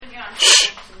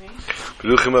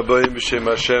Baruchim Abayim B'Shem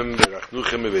Hashem,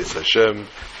 Berachnuchem B'Beis Hashem.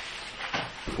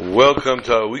 Welcome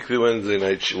to our weekly Wednesday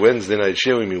night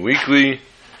shir. We mean weekly,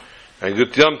 and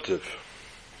good Yom Tov.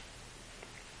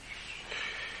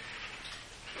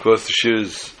 Of course, the shir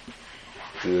is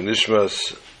the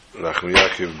Nishmas Nachum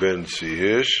Yaakov ben Tzvi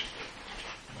Hirsch.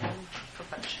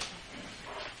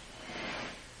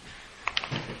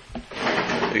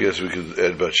 I guess we could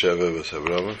add Bat Sheva Bas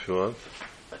Avraham if you want.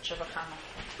 Bat Sheva Chama.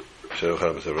 Sheva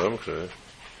Chama Bas Avraham, correct.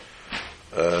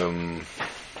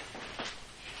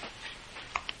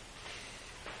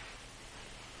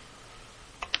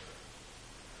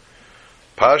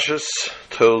 Parshas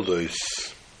Toldos.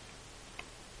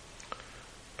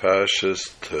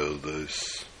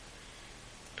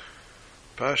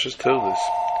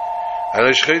 And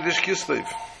Rosh Chodesh Kislev.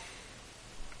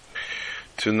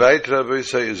 Tonight, Rabbi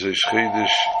say, is Rosh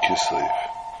Chodesh Kislev.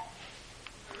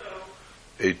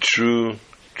 A true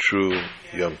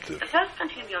Yom Tov. The person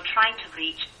whom you're trying to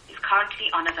reach is currently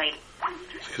unavailable.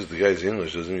 It's because the guy's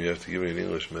English, doesn't mean you have to give me an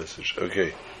English message.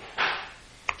 Okay.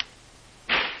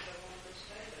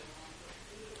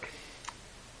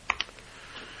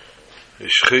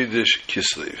 Rosh Chodesh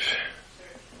Kislev.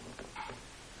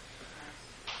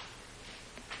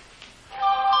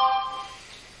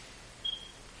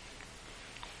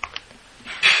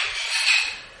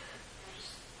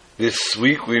 This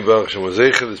week we Baruch Shem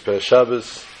Ozecha, this past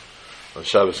Shabbos, on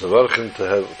Shabbos Avarchin,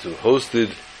 to host it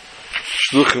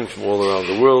shluchim from all around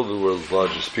the world's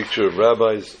largest picture of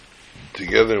rabbis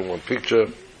together in one picture,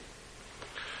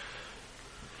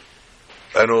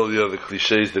 and all the other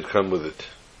cliches that come with it.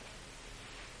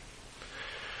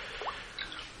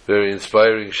 Very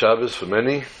inspiring Shabbos for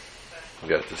many. We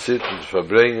got to sit and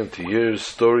verbringen and to hear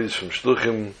stories from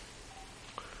shluchim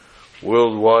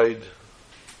worldwide,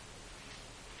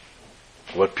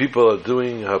 what people are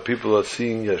doing, how people are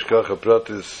seeing Hashgacha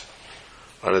Pratis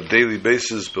on a daily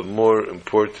basis, but more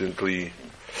importantly,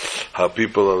 how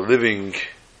people are living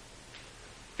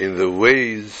in the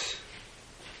ways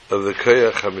of the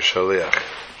Koyach HaMishaleach,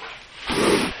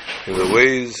 in the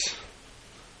ways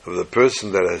of the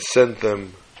person that has sent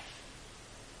them,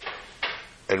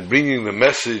 and bringing the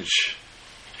message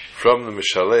from the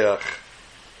Mishaleach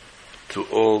to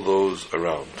all those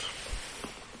around.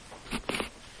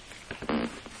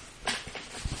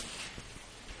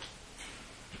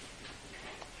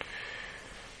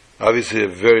 Obviously a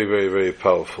very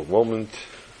powerful moment.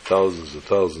 Thousands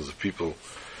of people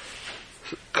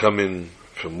come in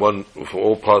from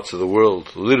all parts of the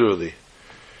world, literally.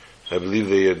 I believe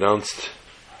they announced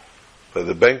by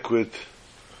the banquet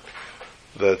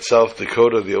that South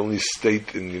Dakota, the only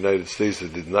state in the United States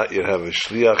that did not yet have a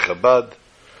Shliach Chabad,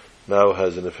 now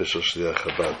has an official Shliach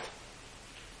Chabad.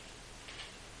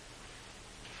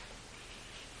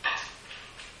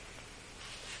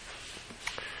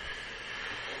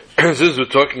 Since we're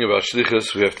talking about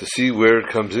Shlichus, we have to see where it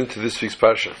comes into this week's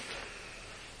Parsha.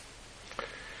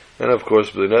 And of course,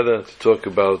 B'nada, to talk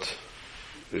about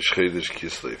Rosh Chodesh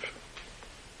Kislev.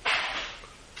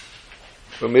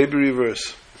 Or maybe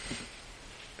reverse.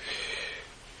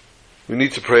 We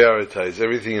need to prioritize.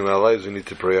 Everything in our lives we need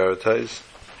to prioritize.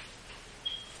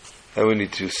 And we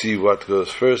need to see what goes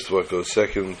first, what goes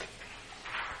second.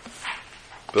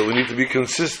 But we need to be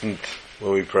consistent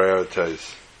when we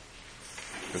prioritize.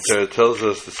 And Torah tells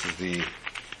us this is the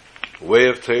way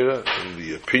of Torah and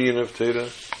the opinion of Torah.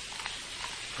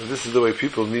 And this is the way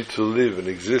people need to live and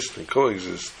exist and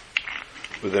coexist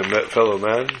with their fellow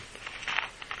man,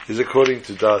 is according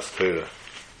to Das Torah.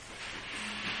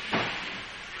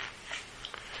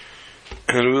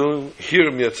 And we'll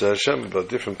hear Mitzvah Hashem about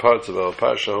different parts of our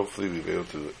Parsha. Hopefully we'll be able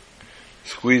to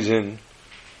squeeze in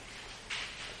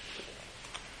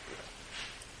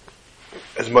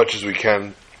as much as we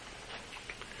can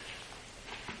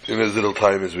in as little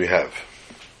time as we have.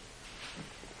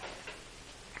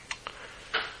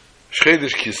 Rosh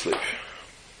Chodesh Kislev.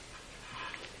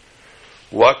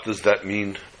 What does that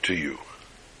mean to you?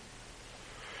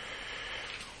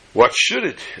 What should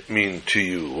it mean to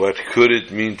you? What could it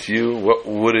mean to you? What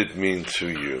would it mean to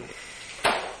you?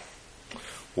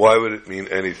 Why would it mean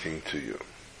anything to you?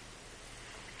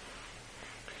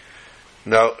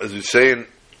 Now, as we say in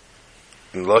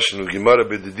Lashon Gemara,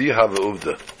 B'didi Hava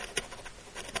Uvda,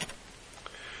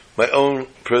 my own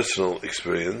personal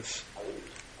experience,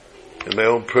 in my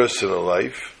own personal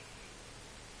life,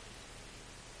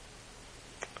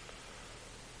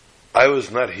 I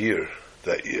was not here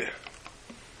that year.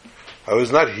 I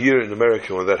was not here in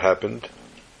America when that happened.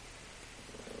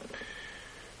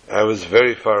 I was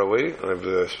very far away, and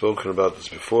I've spoken about this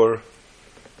before,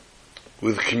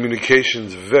 with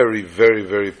communications very, very,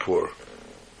 very poor.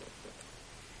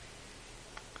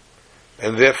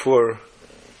 And therefore,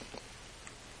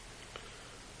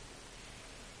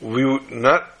 we were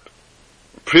not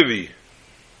privy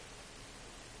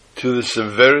to the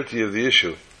severity of the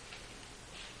issue.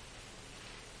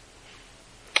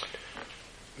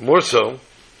 More so,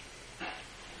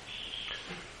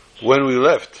 when we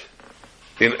left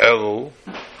in Elul,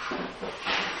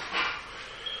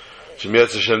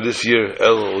 Shemiyat Hashem, this year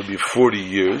Elul will be 40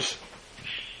 years.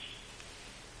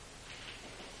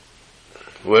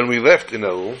 When we left in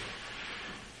Elul,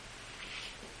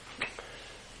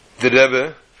 the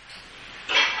Rebbe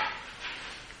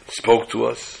spoke to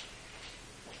us,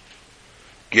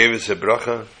 gave us a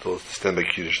bracha, told us to stand by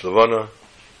Kiddush Levana,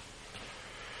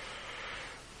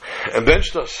 and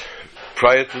benched us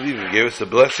prior to leaving. Gave us a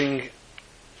blessing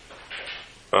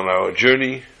on our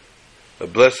journey, a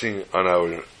blessing on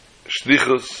our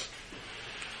shlichus,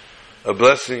 a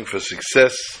blessing for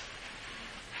success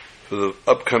for the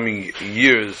upcoming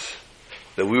years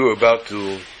that we were about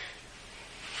to,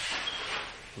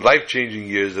 life-changing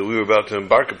years that we were about to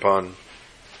embark upon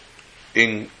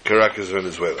in Caracas,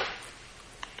 Venezuela.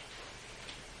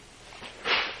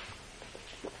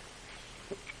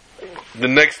 The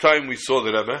next time we saw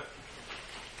the Rebbe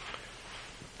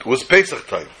was Pesach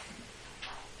time.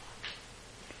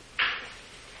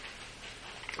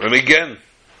 And again,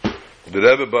 the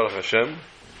Rebbe Baruch Hashem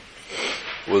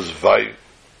was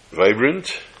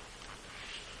vibrant,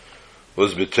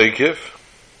 was betekef,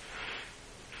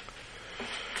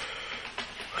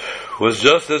 was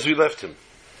just as we left him.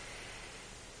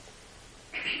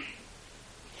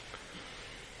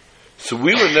 So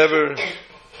we were never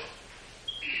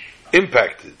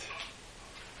impacted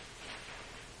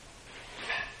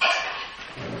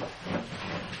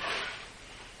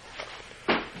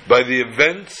by the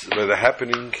events, by the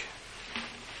happening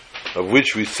of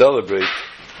which we celebrate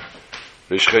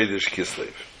Rosh Chodesh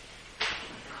Kislev.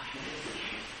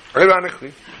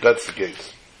 Ironically, that's the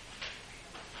case.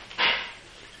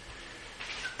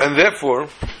 And therefore,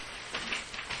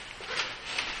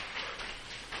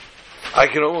 I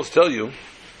can almost tell you,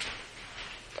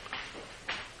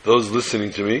 those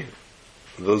listening to me,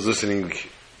 those listening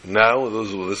now,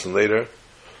 those who will listen later,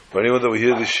 or anyone that will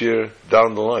hear this year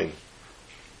down the line,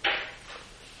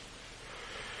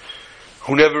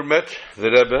 who never met the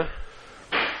Rebbe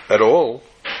at all,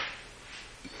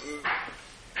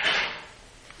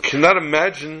 cannot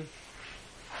imagine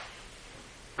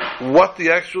what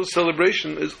the actual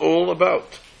celebration is all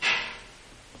about.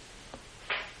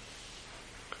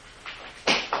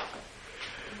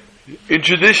 In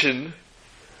tradition,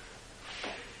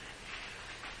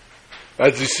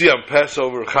 as you see on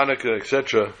Passover, Hanukkah,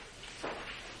 etc.,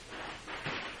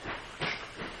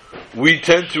 we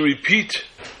tend to repeat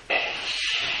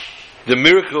the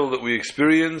miracle that we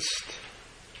experienced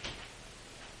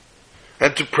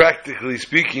and to, practically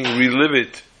speaking, relive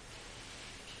it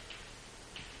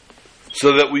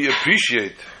so that we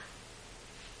appreciate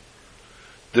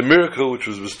the miracle which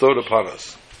was bestowed upon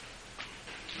us.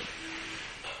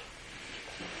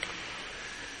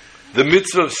 The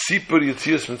mitzvah of Sipur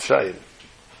Yetzias Mitzrayim,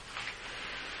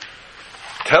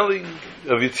 telling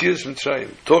of Yetzias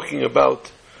Mitzrayim, talking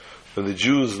about when the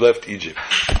Jews left Egypt.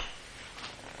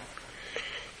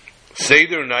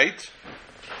 Seder night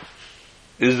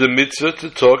is the mitzvah to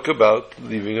talk about the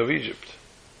leaving of Egypt.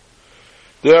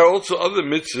 There are also other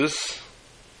mitzvahs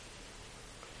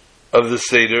of the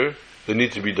Seder that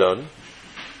need to be done,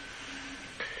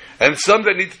 and some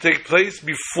that need to take place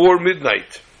before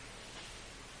midnight.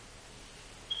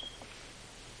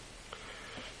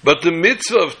 But the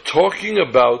mitzvah of talking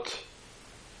about,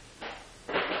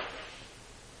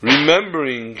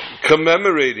 remembering,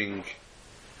 commemorating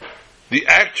the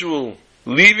actual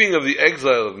leaving of the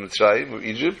exile of Mitzrayim, of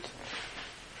Egypt,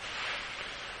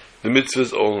 the mitzvah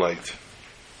is all night.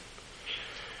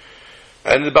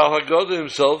 And the Baal HaGodah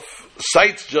himself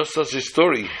cites just such a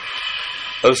story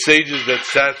of sages that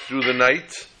sat through the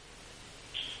night,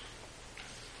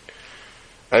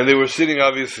 and they were sitting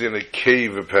obviously in a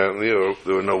cave apparently, or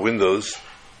there were no windows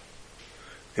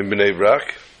in Bnei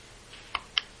Brak,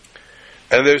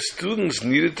 and their students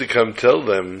needed to come tell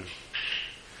them,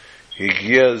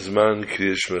 Higia Zman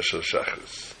Kriya Shema Shel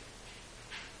Shachris.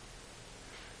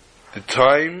 The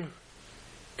time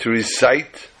to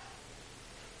recite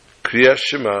Kriya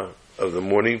Shema of the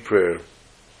morning prayer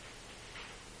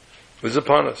is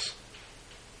upon us.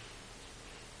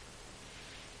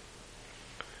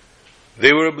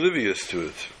 They were oblivious to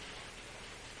it.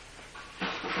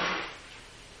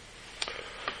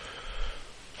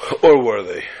 Or were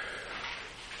they?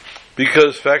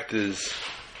 Because fact is,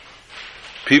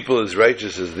 people as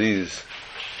righteous as these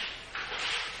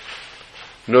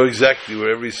know exactly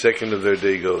where every second of their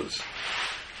day goes.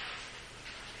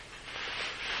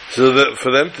 So that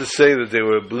for them to say that they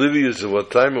were oblivious of what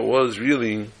time it was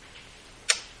really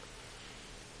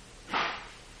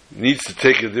needs to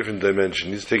take a different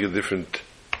dimension, needs to take a different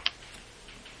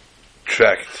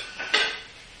tract.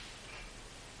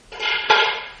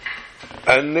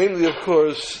 And namely, of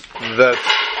course, that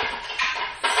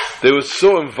they were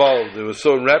so involved, they were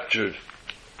so enraptured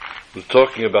with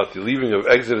talking about the leaving of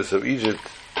Exodus of Egypt.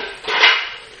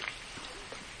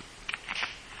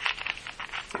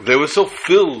 They were so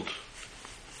filled,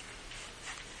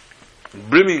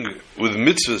 brimming with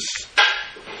mitzvahs,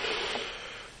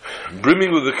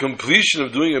 brimming with the completion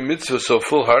of doing a mitzvah so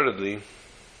full-heartedly,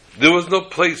 there was no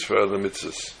place for other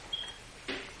mitzvahs.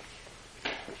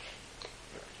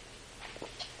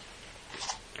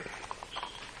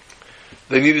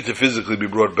 They needed to physically be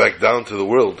brought back down to the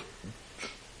world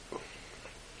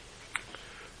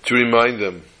to remind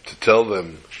them, to tell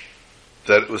them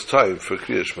that it was time for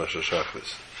Kriyas Shema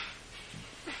Shachris.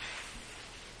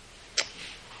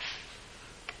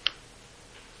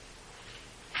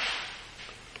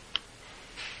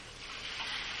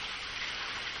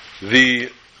 The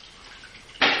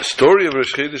story of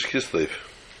Rosh Chodesh Kislev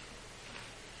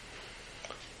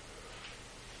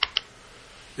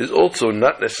is also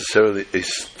not necessarily a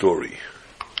story.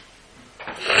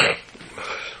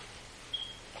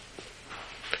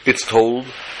 It's told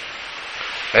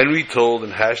and retold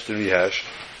and hashed and rehashed.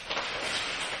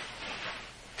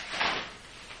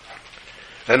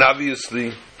 And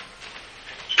obviously,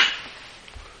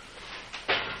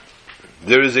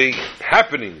 there is a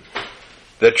happening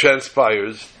that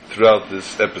transpires throughout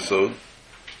this episode.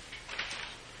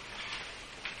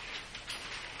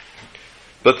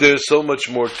 But there is so much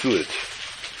more to it.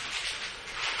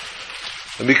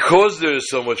 And because there is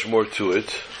so much more to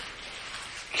it,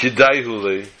 Kidai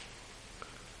Hule,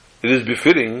 it is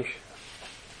befitting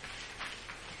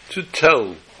to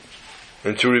tell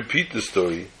and to repeat the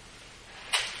story,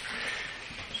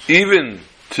 even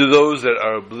to those that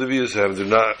are oblivious and do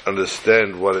not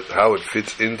understand how it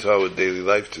fits into our daily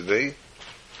life today,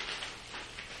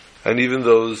 and even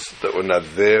those that were not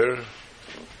there,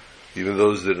 even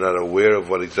those that are not aware of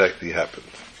what exactly happened.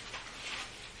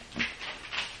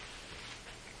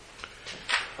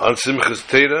 On Simchas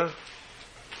Torah,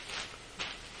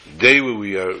 day where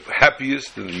we are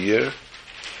happiest in the year,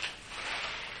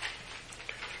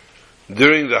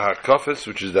 during the Hakafas,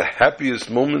 which is the happiest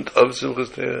moment of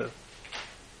Simchas Torah,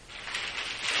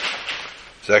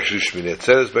 it's actually Shmini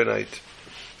Atzeres by night,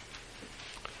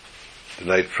 the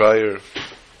night prior.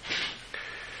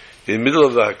 In the middle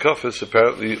of the Hakafas,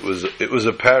 apparently it was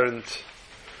apparent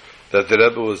that the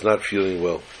Rebbe was not feeling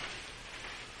well.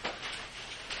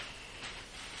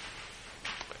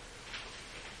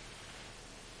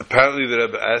 Apparently the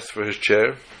Rebbe asked for his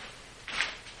chair,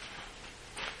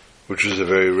 which was a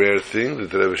very rare thing,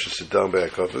 that the Rebbe should sit down by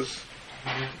Hakafas.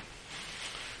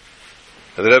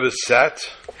 And the Rebbe sat,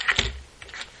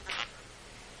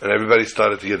 and everybody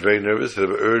started to get very nervous. The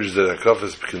Rebbe urged that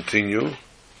Hakafas continue.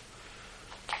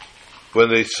 When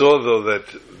they saw, though, that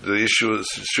the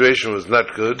situation was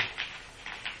not good,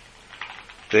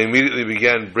 they immediately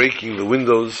began breaking the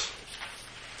windows,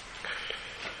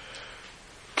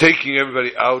 taking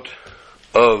everybody out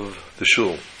of the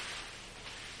shul.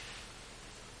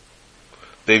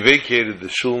 They vacated the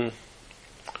shul,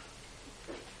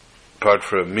 apart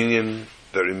for a minyan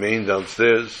that remained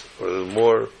downstairs, or a little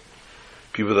more.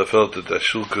 People that felt that the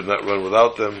shul could not run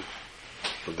without them,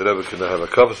 but the Rebbe could not have a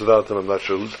kavas without them. I'm not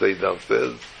sure who stayed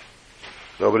downstairs.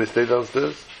 Nobody stayed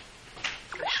downstairs?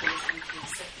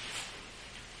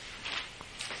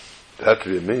 There had to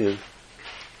be a minyan.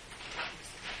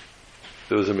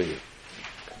 There was a minyan.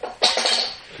 I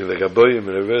think the Gaboyim and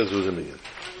Reverz was a minyan.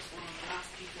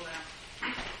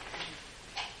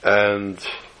 And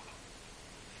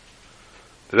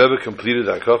the Rebbe completed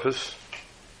Hakafas.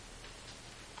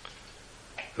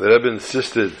 The Rebbe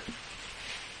insisted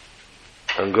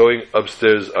on going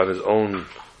upstairs on his own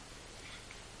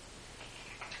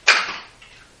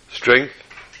strength.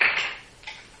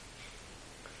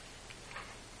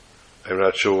 I'm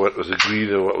not sure what was agreed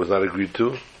and what was not agreed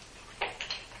to.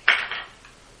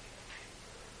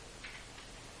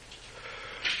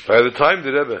 By the time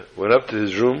the Rebbe went up to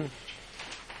his room,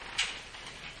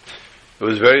 it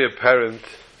was very apparent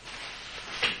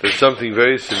that something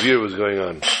very severe was going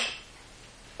on.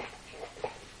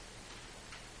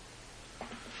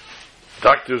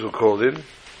 Doctors were called in.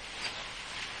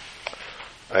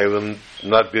 I will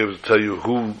not be able to tell you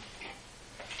who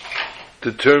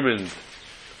determined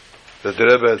that the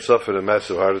Rebbe had suffered a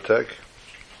massive heart attack.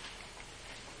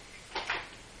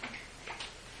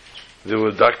 There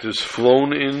were doctors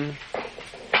flown in.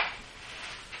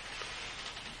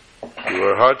 There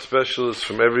were heart specialists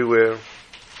from everywhere.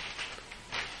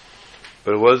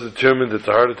 But it was determined that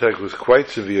the heart attack was quite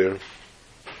severe.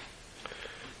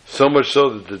 So much so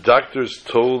that the doctors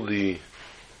told the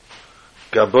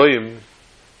Gaboim,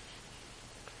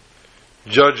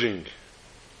 judging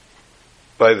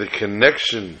by the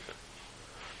connection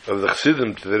of the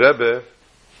Chassidim to the Rebbe,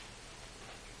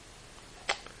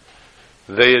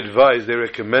 they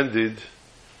recommended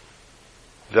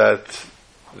that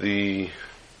the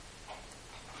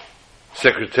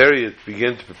secretariat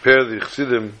begin to prepare the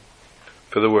Chassidim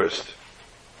for the worst.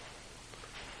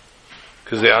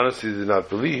 Because they honestly did not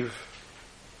believe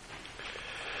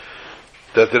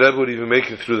that the Rebbe would even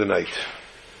make it through the night.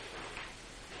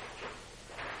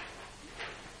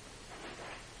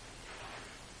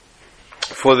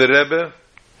 For the Rebbe,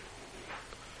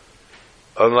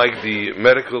 unlike the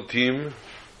medical team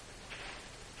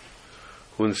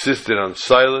who insisted on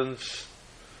silence,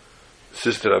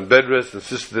 insisted on bed rest,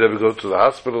 insisted the Rebbe go to the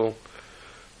hospital,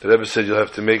 the Rebbe said, you'll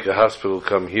have to make a hospital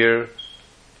come here.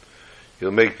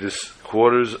 You'll make this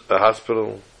quarters a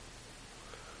hospital,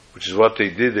 which is what they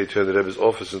did. They turned the Rebbe's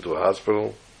office into a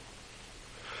hospital.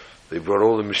 They brought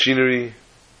all the machinery,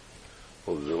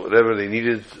 whatever they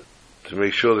needed to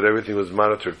make sure that everything was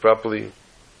monitored properly.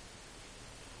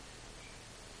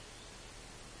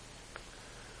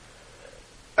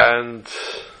 And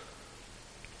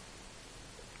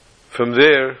from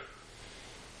there,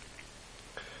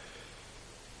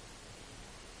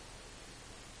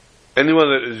 anyone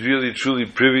that is really truly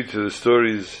privy to the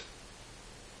stories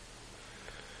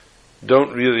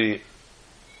don't really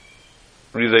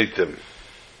relate them.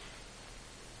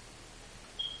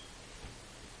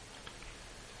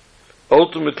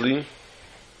 Ultimately,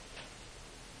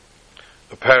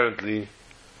 apparently,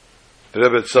 the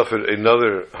Rebbe had suffered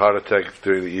another heart attack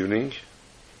during the evening,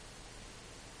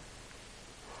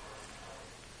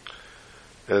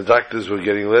 and the doctors were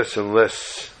getting less and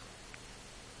less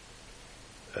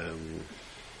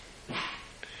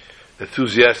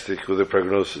enthusiastic with their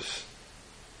prognosis.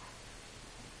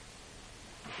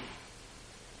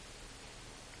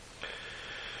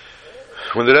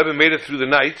 When the Rebbe made it through the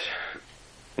night,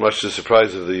 much to the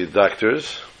surprise of the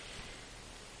doctors,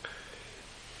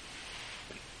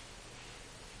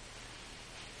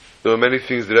 there were many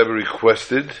things the Rebbe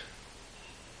requested,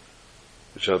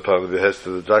 which on part of the behest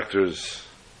of the doctors,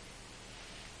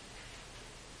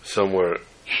 some were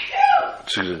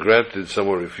granted, some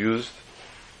were refused.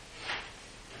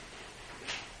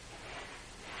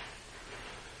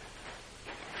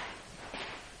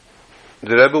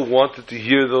 The Rebbe wanted to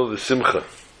hear, though, the simcha.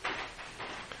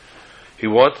 He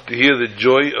wanted to hear the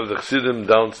joy of the Chassidim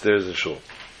downstairs in Shul.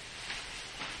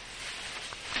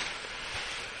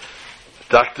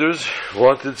 Doctors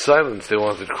wanted silence, they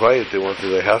wanted quiet, they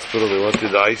wanted a hospital, they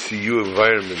wanted the ICU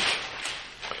environment,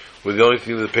 where the only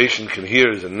thing the patient can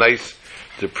hear is a nice,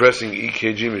 depressing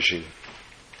EKG machine,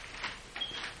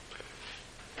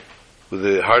 with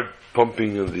the heart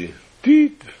pumping and the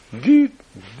deet, deet,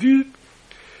 deet.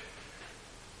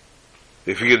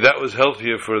 They figured that was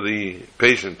healthier for the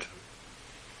patient.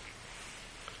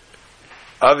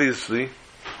 Obviously,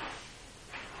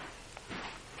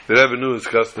 the Rebbe knew his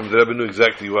custom, the Rebbe knew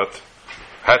exactly what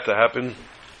had to happen.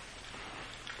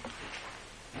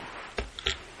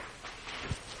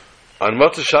 On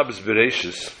Motzei Shabbos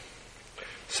Bereishis,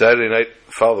 Saturday night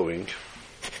following,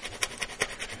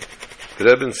 the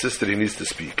Rebbe insisted he needs to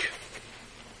speak.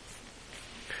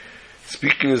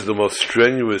 Speaking is the most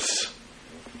strenuous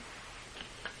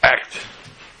act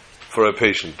for a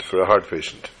patient, for a heart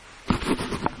patient.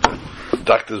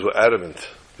 Doctors were adamant.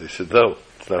 They said, no,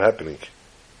 it's not happening.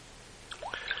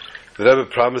 The Rebbe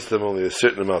promised them only a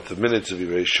certain amount of minutes, to be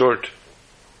very short.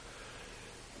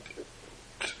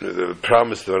 The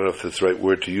promised, I don't know if that's the right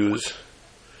word to use.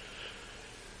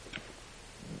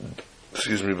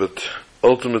 Excuse me, but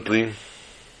ultimately,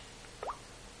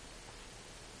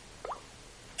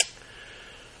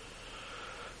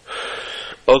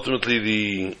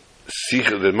 the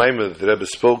Sikha, the Maimah that the Rebbe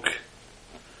spoke,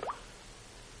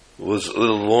 was a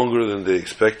little longer than they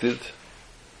expected.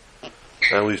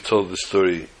 And we've told the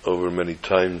story over many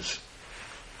times,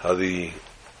 how the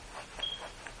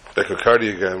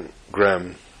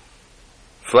echocardiogram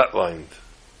flatlined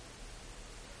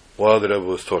while the Rebbe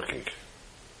was talking.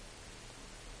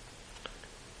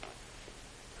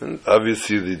 And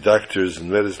obviously the doctors in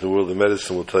medicine, the world of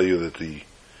medicine, will tell you that the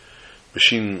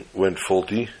machine went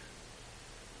faulty.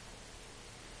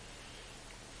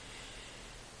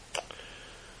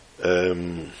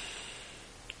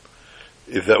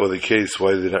 If that were the case,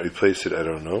 why did they not replace it? I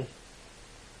don't know.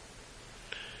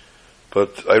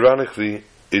 But ironically,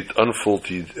 it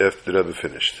unfolded after the Rebbe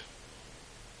finished.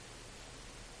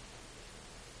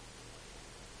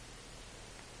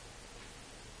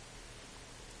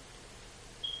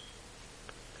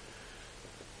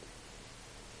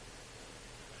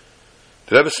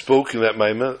 The Rebbe spoke in that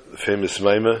Maimah, the famous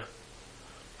Maimah,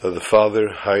 of the father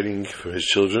hiding from his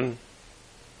children,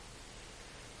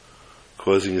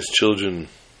 causing his children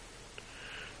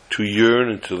to yearn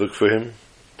and to look for him,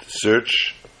 to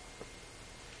search.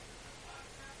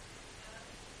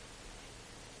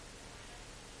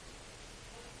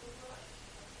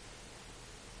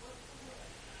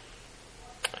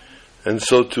 And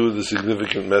so too the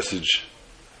significant message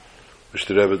which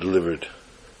the Rebbe delivered.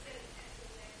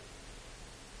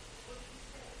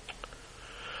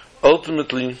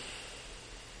 Ultimately,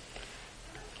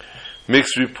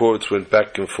 mixed reports went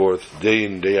back and forth, day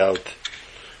in, day out.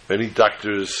 Many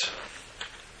doctors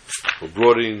were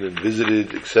brought in and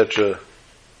visited, etc.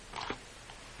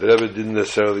 The Rebbe didn't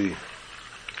necessarily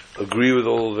agree with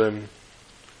all of them.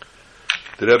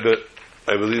 The Rebbe,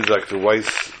 I believe Dr.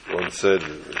 Weiss once said,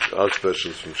 an art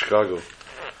specialist from Chicago,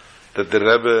 that the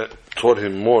Rebbe taught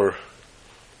him more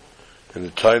in the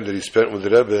time that he spent with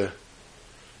the Rebbe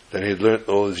than he had learned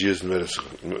all his years in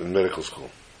medical school.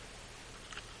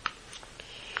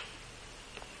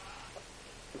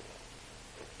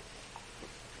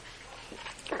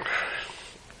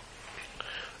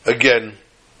 Again,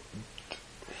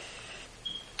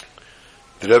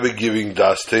 the Rebbe giving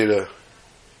Das Torah,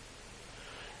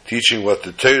 teaching what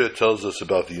the Torah tells us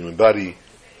about the human body,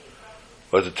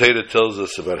 what the Torah tells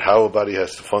us about how a body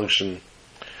has to function,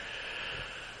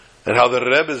 and how the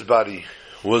Rebbe's body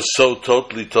was so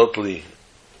totally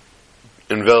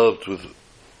enveloped with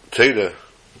Torah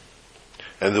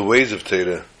and the ways of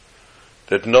Torah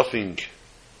that nothing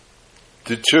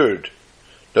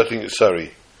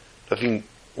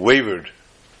wavered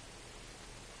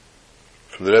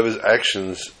from the Rebbe's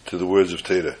actions to the words of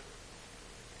Torah.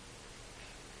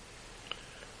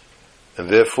 And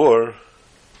therefore,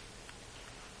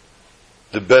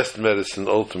 the best medicine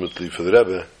ultimately for the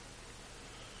Rebbe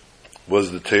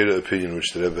was the Torah opinion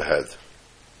which the Rebbe had.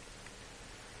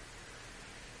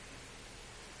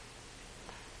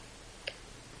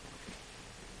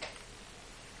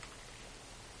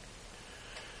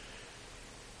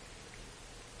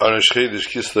 On Rosh Chodesh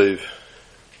Kislev,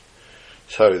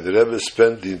 the Rebbe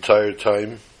spent the entire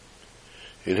time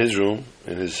in his room,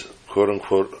 in his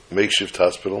quote-unquote makeshift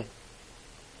hospital.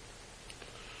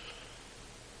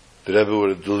 The Rebbe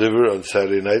would deliver on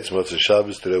Saturday nights, Motzei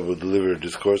Shabbos, the Rebbe would deliver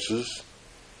discourses,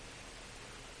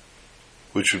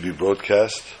 which would be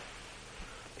broadcast,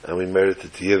 and we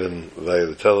merited to hear them via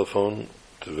the telephone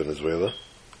to Venezuela,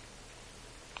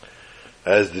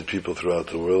 as did people throughout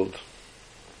the world,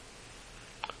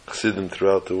 Chassidim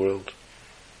throughout the world.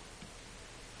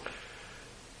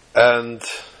 And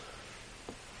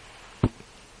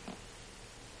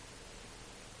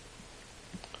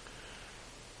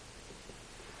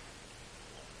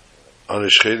on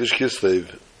Rosh Chodesh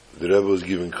Kislev, the Rebbe was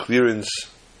given clearance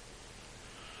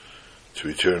to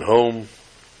return home.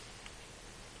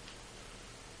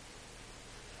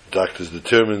 Doctors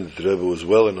determined that the Rebbe was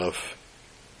well enough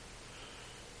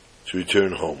to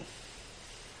return home.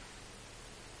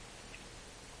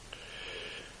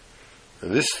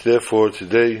 And this, therefore,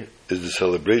 today is the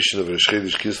celebration of Rosh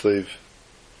Chodesh Kislev,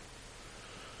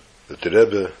 that the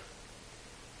Rebbe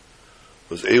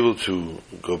was able to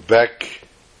go back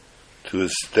to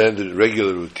his standard,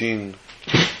 regular routine,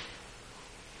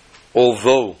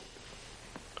 although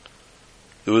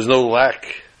there was no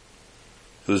lack,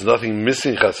 there was nothing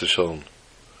missing, Chas v'Shalom,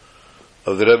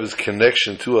 of the Rebbe's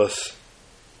connection to us,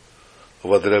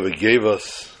 of what the Rebbe gave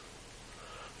us,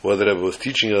 what the Rebbe was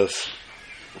teaching us.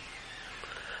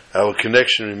 Our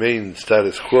connection remained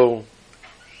status quo.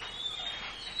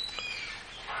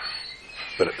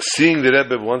 But seeing the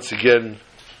Rebbe once again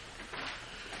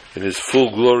in his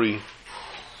full glory.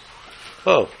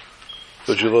 Oh,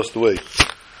 thought you lost the way.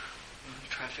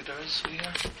 Traffic does here?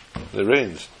 It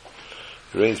rains.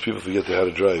 It rains, people forget how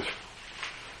to drive.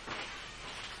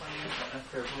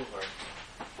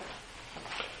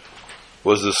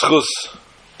 Was the schus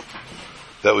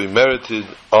that we merited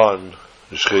on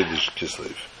Rosh Chodesh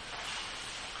Kislev.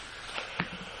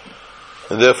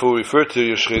 And therefore we refer to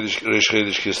Rosh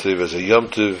Chodesh Kislev as a Yom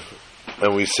Tov,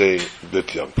 and we say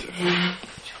Bet Yom Tov.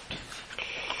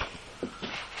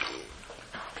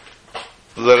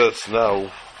 Let us now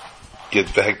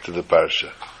get back to the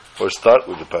parasha, or start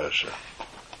with the parasha.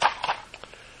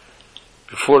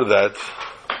 Before that,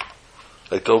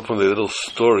 I'd like to open a little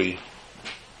story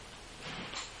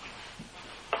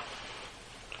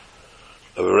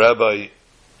of a Rabbi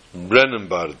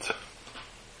Brennenbard.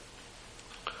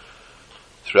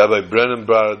 This Rabbi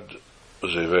Brennenbard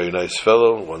was a very nice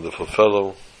fellow, wonderful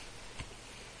fellow,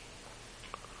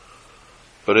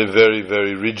 but a very,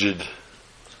 very rigid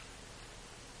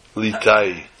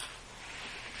litai,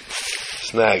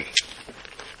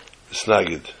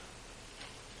 snagged.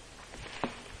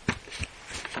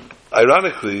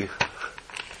 Ironically,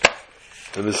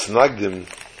 in the snagdim,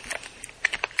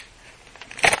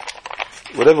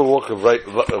 whatever walk of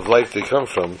life they come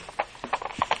from,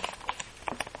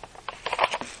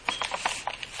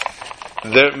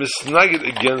 they're misnagid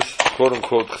against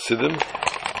quote-unquote chassidim,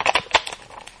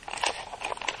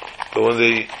 but when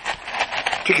they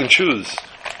pick and choose,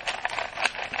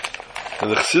 and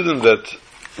the chassidim that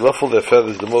ruffle their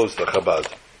feathers the most are Chabad.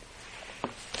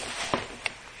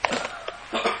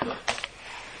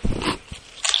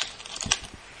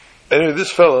 Anyway,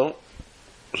 this fellow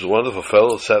was a wonderful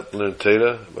fellow, sat and learned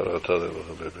Torah.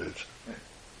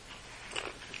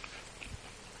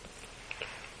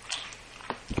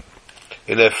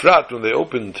 In Efrat, when they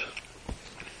opened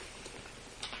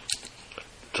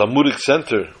Talmudic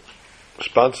Center,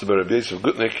 sponsored by Rabbi Yosef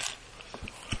Gutnick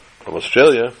from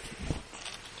Australia,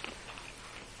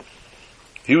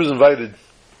 he was invited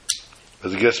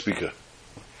as a guest speaker.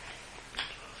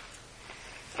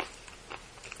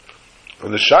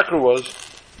 And the shakra was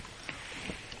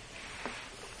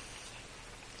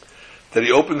that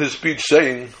he opened his speech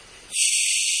saying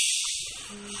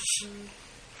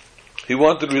he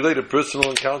wanted to relate a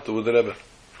personal encounter with the Rebbe.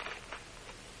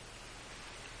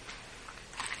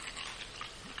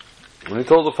 When he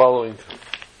told the following: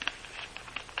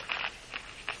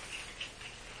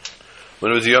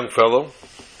 when he was a young fellow,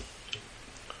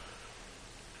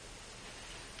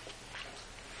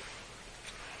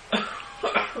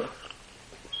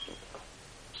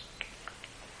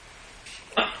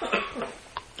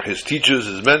 his teachers,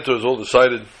 his mentors all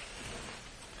decided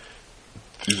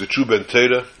he's a true Ben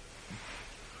Torah,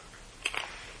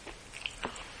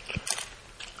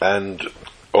 and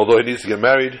although he needs to get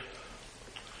married,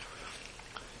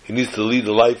 he needs to lead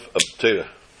the life of Torah,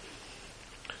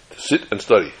 to sit and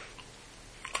study.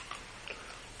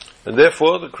 And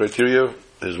therefore the criteria of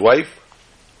his wife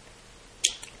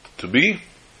to be,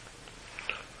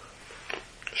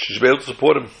 she should be able to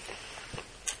support him.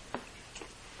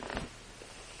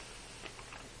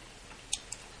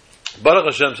 Baruch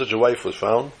Hashem, such a wife was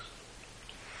found.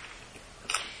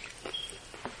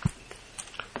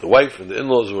 The wife and the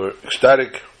in-laws were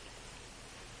ecstatic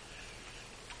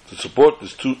to support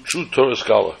this true Torah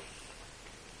scholar.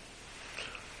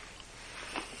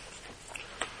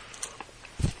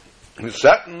 He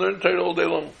sat and learned Torah all day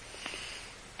long.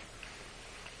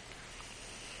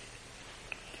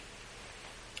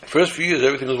 First few years,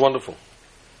 everything was wonderful.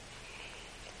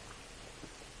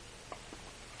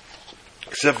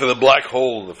 Except for the black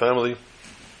hole in the family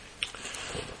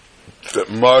that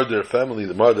marred their family,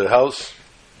 that marred their house.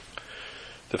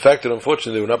 The fact that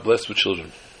unfortunately they were not blessed with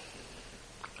children.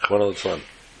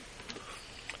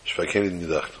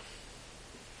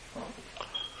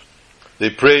 They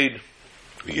prayed,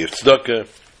 they gave tzedakah,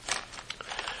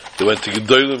 they went to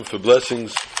Gedolim for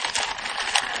blessings,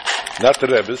 not the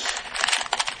Rebbes,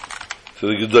 to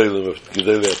the Gedolim of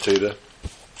Gedolei HaTorah.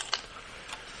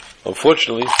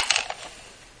 Unfortunately,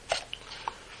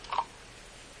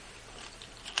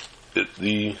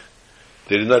 they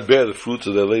did not bear the fruits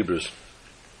of their labors.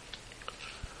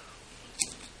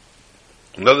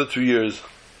 Another 2 years,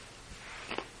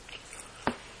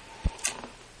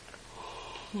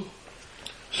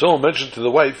 someone mentioned to the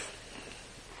wife,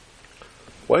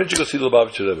 why don't you go see the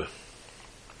Lubavitcher Rebbe?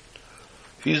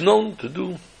 He's known to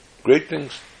do great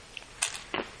things.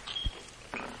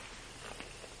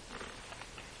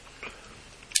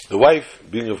 The wife,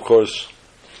 being of course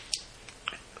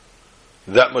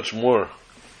that much more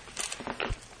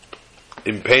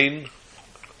in pain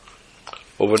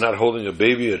over not holding a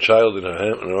baby, a child in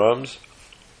her arms,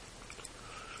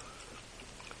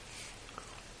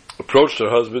 approached her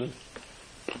husband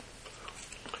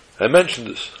and mentioned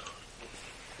this.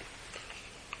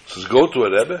 Says, go to a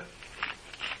Rebbe?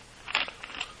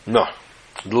 No.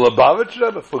 The Lubavitcher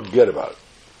Rebbe? Forget about it.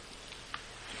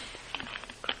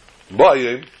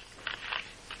 By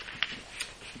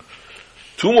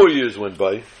 2 more years went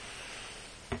by,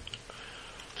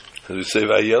 and we say,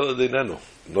 Vayela de Neno,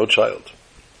 no child.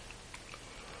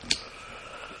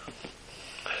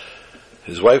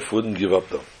 His wife wouldn't give up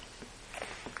though.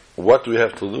 What do we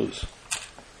have to lose?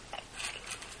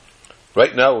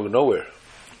 Right now we're nowhere.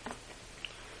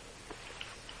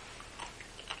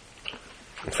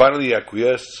 And finally he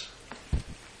acquiesced.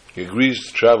 He agrees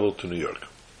to travel to New York.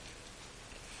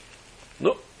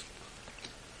 No.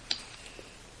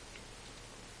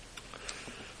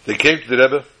 They came to the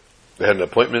Rebbe. They had an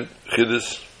appointment,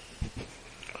 Chiddush.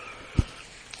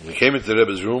 They came into the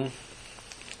Rebbe's room,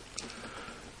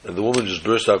 and the woman just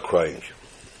burst out crying.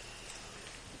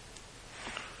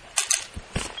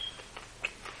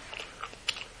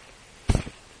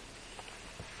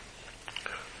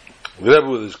 The Rebbe,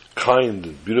 with his kind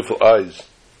and beautiful eyes,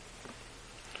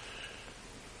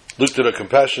 looked at her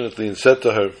compassionately and said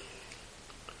to her,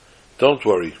 "Don't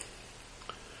worry,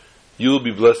 you will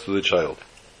be blessed with a child."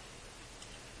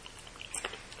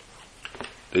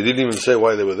 They didn't even say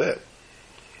why they were there.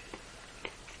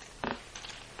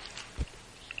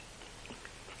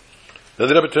 Then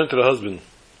the Rebbe turned to the husband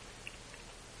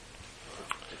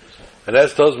and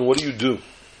asked the husband, "What do you do?"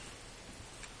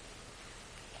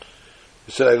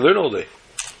 He said, "I learn all day."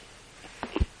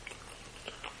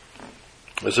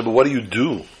 I said, "But what do you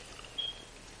do?"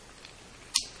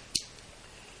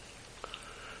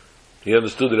 He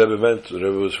understood the Rebbe meant. The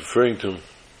Rebbe was referring to him.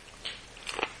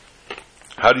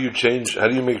 How do you change? How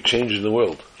do you make change in the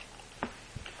world?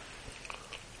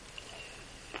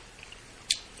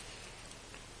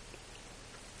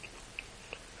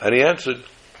 And he answered.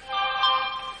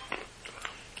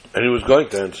 And he was going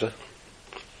to answer.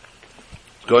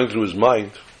 Going through his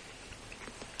mind.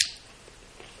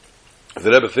 The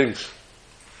Rebbe thinks,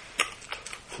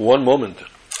 for one moment,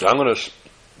 that I'm going to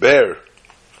spare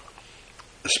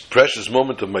this precious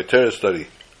moment of my Torah study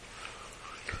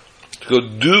to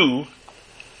go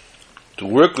to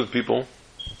work with people,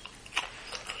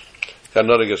 got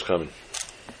another guest coming.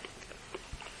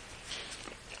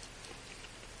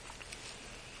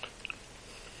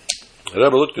 The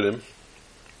Rebbe looked at him.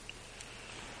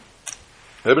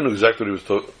 The Rebbe knew exactly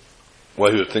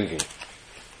what he was thinking.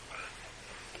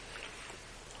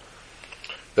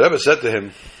 The Rebbe said to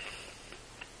him,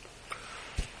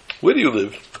 "Where do you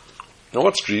live? On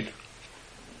what street?"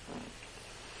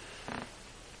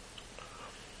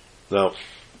 Now,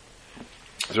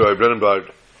 so Rabbi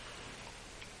Brennenberg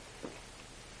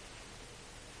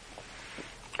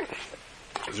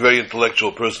is a very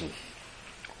intellectual person.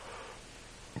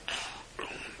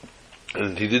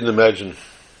 And he didn't imagine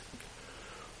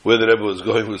where the Rebbe was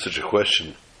going with such a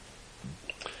question.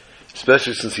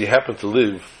 Especially since he happened to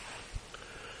live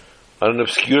on an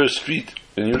obscure street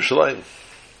in Yerushalayim,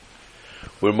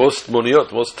 where most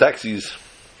moniot, most taxis,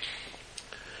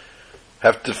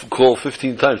 have to call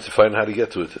 15 times to find out how to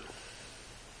get to it.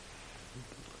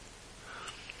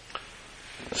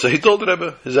 So he told the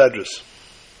Rebbe his address.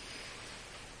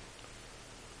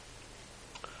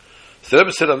 So the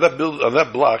Rebbe said, on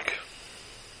that block,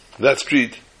 that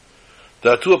street,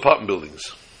 there are 2 apartment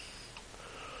buildings.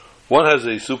 One has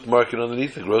a supermarket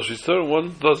underneath, a grocery store, and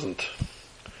one doesn't.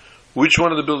 Which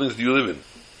one of the buildings do you live in?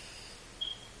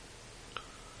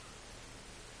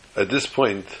 At this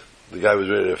point, the guy was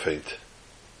ready to faint.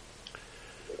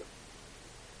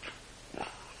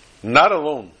 Not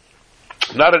alone,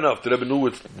 not enough. The Rebbe knew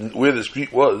where the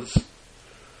street was.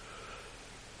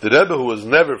 The Rebbe, who was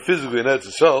never physically in Eretz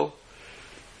Yisrael,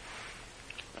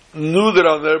 knew that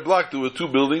on their block there were 2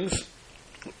 buildings.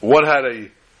 One had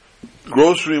a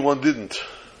grocery, one didn't.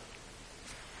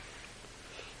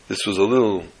 This was a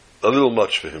little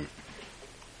much for him.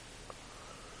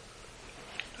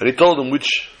 And he told him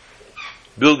which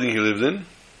building he lived in,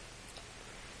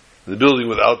 the building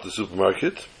without the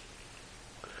supermarket,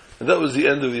 and that was the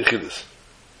end of the Yechidus.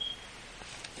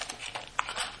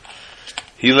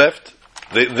 He left,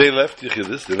 they left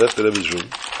Yechidus, they left the Rebbe's room,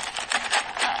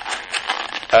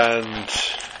 and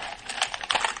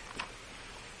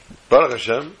Baruch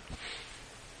Hashem,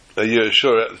 a year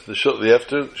shortly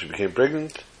after, she became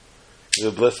pregnant. They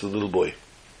were blessed with a little boy.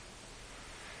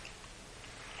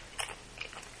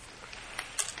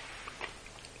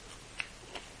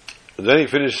 And then he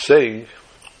finished saying,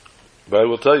 but I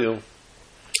will tell you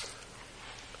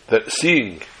that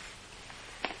seeing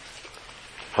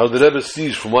how the Rebbe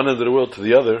sees from one end of the world to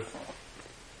the other,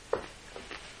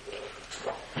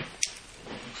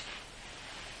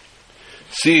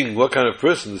 seeing what kind of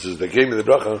person this is that gave me the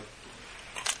bracha,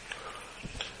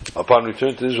 upon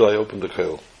return to Israel, I opened the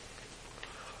kollel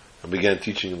and began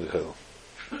teaching in the kollel.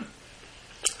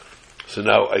 So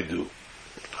now I do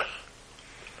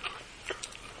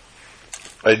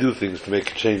things to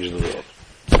make a change in the world.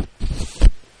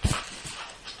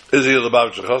 Is he a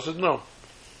Lubavitcher Chassid? No.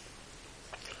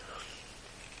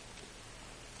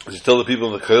 Does he tell the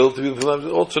people in the kollel to be the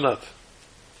Lubavitcher? Also not.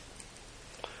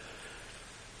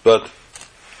 But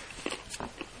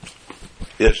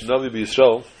Yesh Navi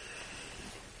B'Yisrael,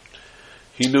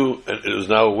 he knew and was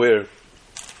now aware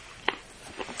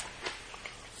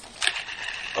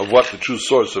of what the true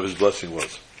source of his blessing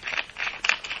was.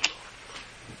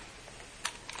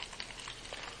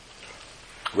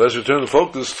 Let's return the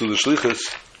focus to the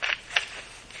Shlichus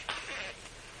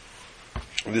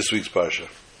in this week's Parsha.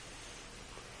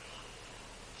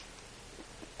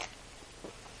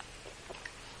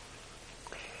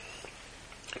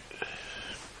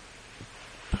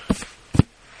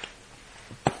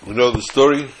 We know the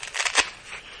story.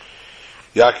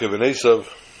 Yaakov and Esav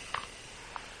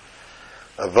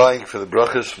are vying for the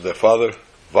brachas from their father,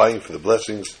 vying for the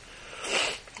blessings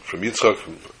from Yitzchak,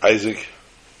 from Isaac,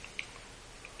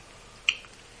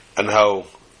 and how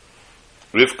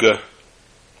Rivka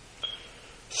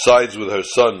sides with her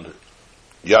son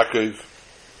Yaakov.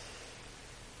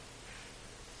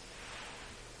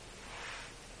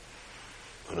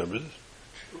 Remember this?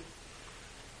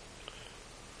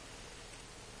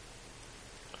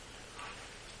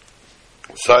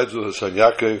 Sides with her son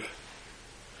Yaakov,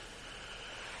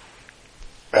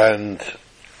 and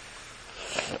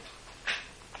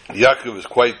Yaakov is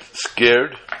quite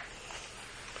scared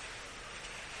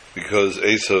because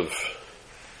Esav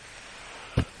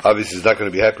obviously is not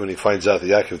going to be happy when he finds out that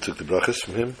Yaakov took the brachas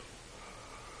from him.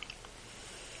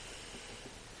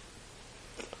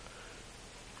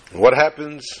 What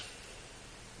happens?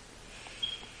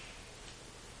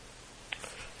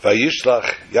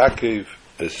 Vayishlach Yaakov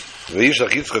Vayishlach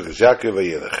Yitzchak is Yaakov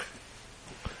vayelech.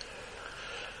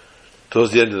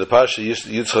 Towards the end of the Pasha,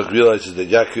 Yitzchak realizes that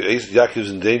Yaakov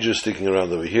is in danger of sticking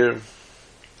around over here.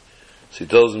 So he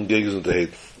tells him,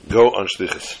 go on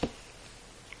shlichus.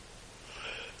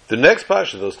 The next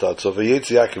Pasha, though, starts off, Vayetz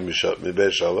Yaakov mi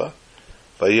Be'er-Sheva,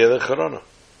 vayelech Harana.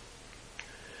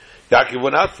 Yaakov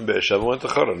went out from Be'er-Sheva, went to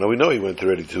Haran. Now we know he went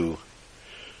already to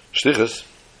shlichus.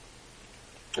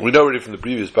 We know already from the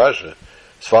previous Pasha,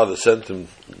 his father sent him,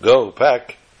 go,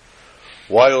 pack.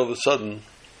 Why all of a sudden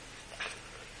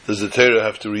does the Torah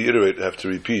have to reiterate, have to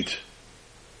repeat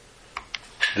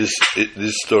this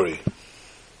story?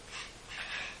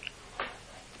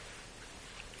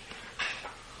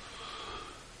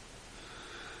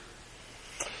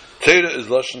 Torah is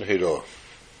Lashon Hera.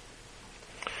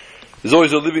 There's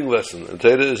always a living lesson, and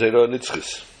Torah is Hera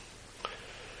Nitzchis.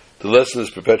 The lesson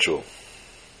is perpetual.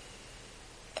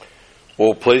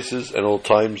 All places and all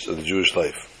times of the Jewish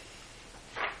life.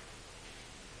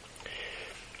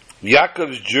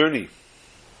 Yaakov's journey,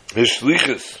 his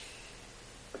shlichus,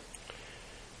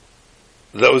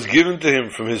 that was given to him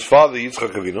from his father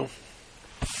Yitzchak Avinu,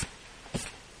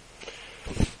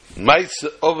 Ma'ase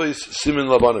Oves Simin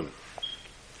Labanim.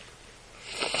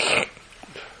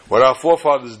 What our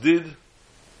forefathers did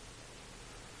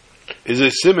is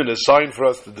a siman, a sign for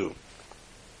us to do.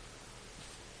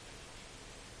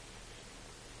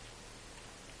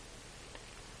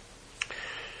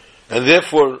 And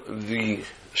therefore, the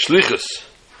shlichus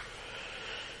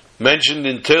mentioned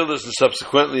in Teilos and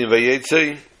subsequently in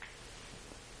Vayetze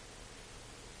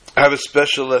have a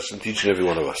special lesson to each and every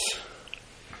one of us.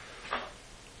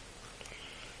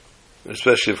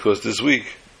 Especially, of course, this week,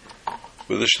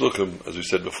 with the shluchim, as we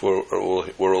said before,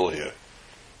 we're all here.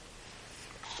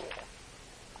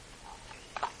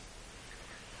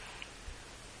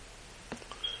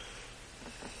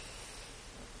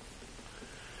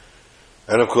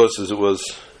 And of course, as it was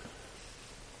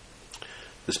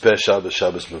this past Shabbos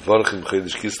Mevarchim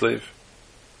Chodesh Kislev,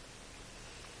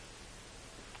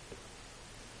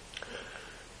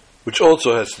 which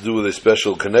also has to do with a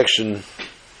special connection.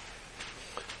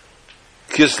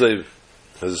 Kislev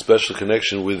has a special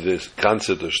connection with this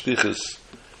concept of shlichus,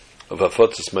 of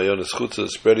hafatzas mayonas chutza,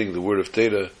 spreading the word of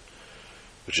Torah,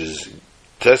 which is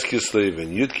Tes Kislev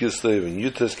and Yud Kislev and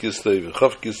Yud Tes Kislev and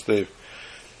Chav Kislev.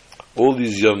 All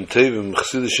these Yom Tevim,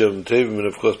 Chassidish Yom Tevim, and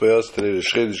of course by us today the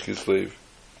Chodesh Kislev,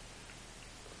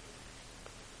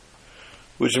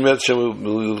 which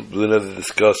we'll another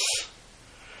discuss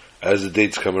as the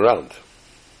dates come around.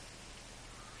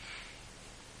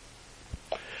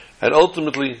 And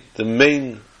ultimately, the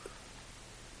main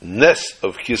nes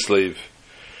of Kislev,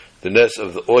 the nes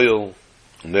of the oil,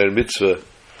 Ner Mitzvah,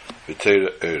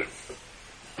 V'Teira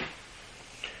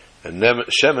and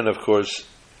Shemen, of course,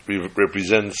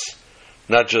 represents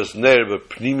not just Ner, but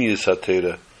Pnimius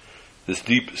HaTeira, this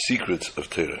deep secrets of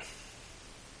Teira.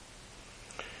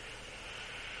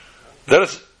 Let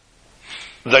us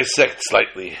dissect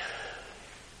slightly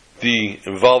the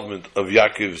involvement of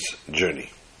Yaakov's journey.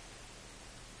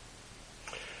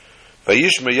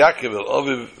 Vayishma Yaakov el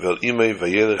Aviv vel Imei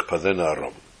vayelech padena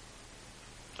Aram.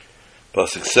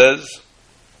 Pasuk says,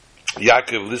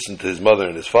 Yaakov listened to his mother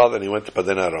and his father, and he went to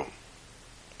Padena Aram.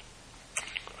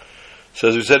 So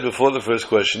as we said before, the first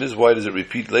question is, why does it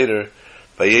repeat later,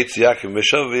 Vayetz Yaakov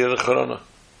Meshav vayelech Harana?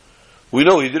 We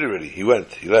know he did already. He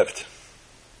went. He left.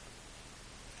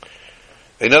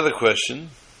 Another question.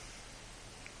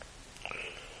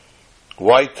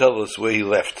 Why tell us where he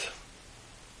left?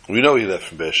 We know he left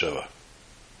from Beersheba.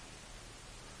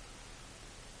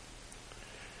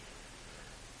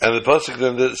 And the pasuk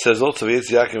then says also, "V'yetz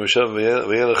Yaakov Beersheba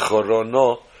v'yelech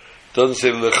Chorono," doesn't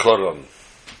say lechoron.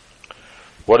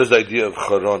 What is the idea of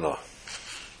Chorona?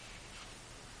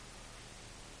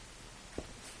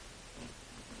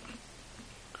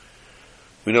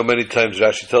 We know many times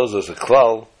Rashi tells us a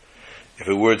klal, if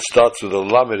a word starts with a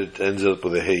lamed, it ends up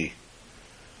with a hey.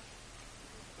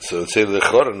 So let's say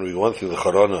lechoron, we want to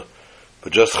lechorona,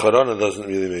 but just chorona doesn't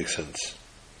really make sense.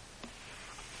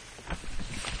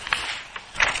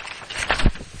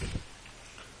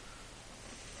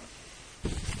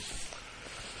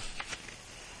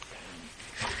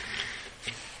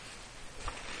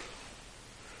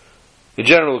 A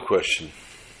general question.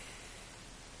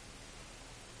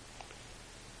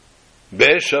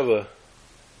 Beersheba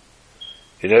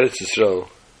in Eretz Yisrael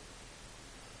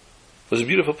was a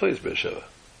beautiful place, Beersheba.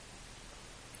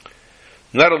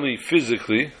 Not only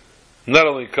physically, not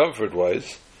only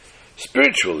comfort-wise,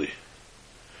 spiritually.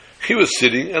 He was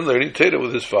sitting and learning Torah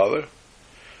with his father.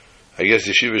 I guess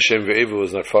Yeshiva Shem Ve'eva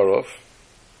was not far off.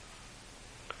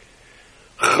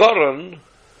 Charan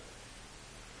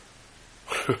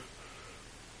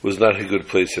was not a good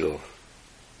place at all.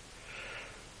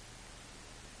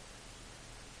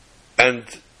 And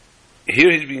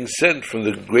here he's being sent from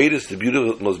the greatest, the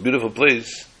beautiful, most beautiful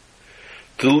place,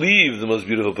 to leave the most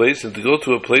beautiful place and to go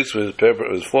to a place where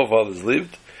his forefathers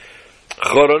lived.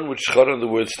 Charan, which Charan, the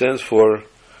word stands for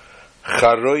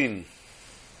Charoin.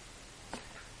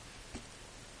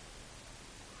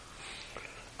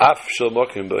 Af shel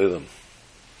mokim ba'elam.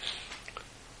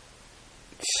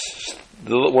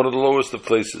 One of the lowest of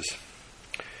places.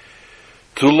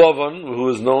 To Lavan, who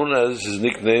is known as his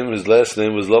nickname, his last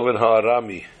name was Lavan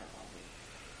Ha'arami,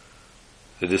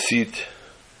 the deceit,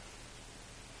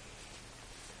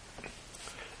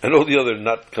 and all the other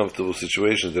not comfortable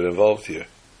situations that are involved here.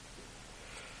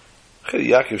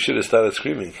 Yaakov should have started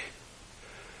screaming,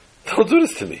 "Don't do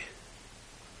this to me!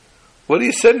 What are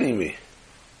you sending me?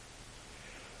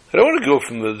 I don't want to go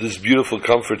from this beautiful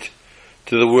comfort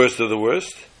to the worst of the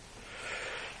worst."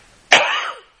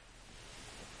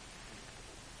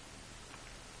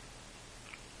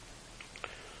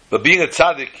 But being a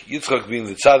tzaddik, Yitzchak being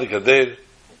the tzaddik Ader,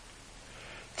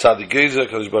 tzaddik Gezer,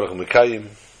 Kadosh Baruch Hu Mekayim.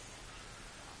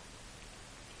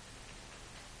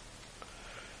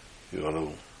 You want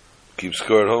to keep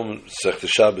score at home, Sechta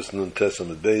Shabbos, Nun Tes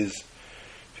Amud Beis,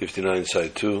 59,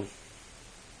 side 2.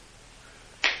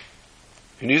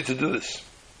 You needed to do this.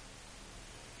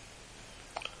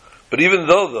 But even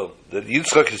though, that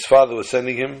Yitzchak, his father, was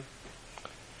sending him,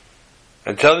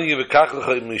 and telling him, "V'kach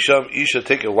lecha misham isha,"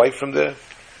 take a wife from there,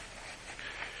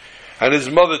 and his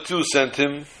mother too sent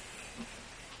him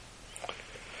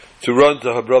to run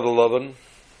to her brother Lavan.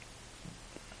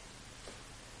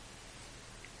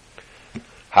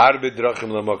 Harbe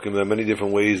drachim lamakim. There are many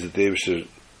different ways that Eibusher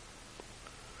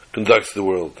conducts the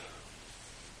world.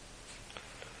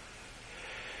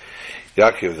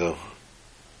 Yaakov, though,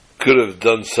 could have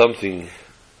done something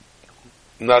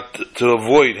not to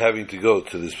avoid having to go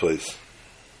to this place.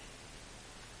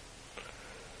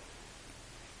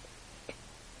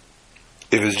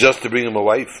 If it's just to bring him a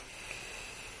wife,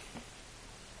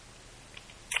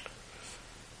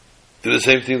 do the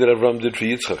same thing that Avram did for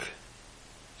Yitzchak.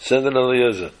 Send an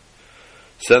Eliezer.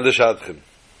 Send a Shadchan.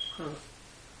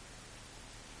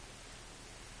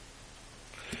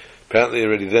 Apparently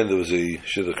already then there was a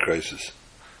Shidduch crisis.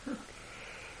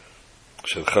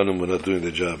 Shadchanim were not doing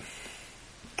their job.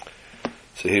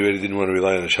 So he really didn't want to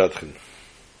rely on a Shadchan.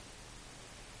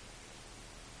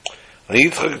 And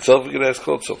Yitzchak itself, we could ask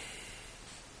also,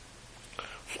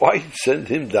 why send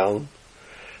him down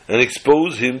and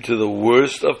expose him to the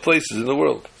worst of places in the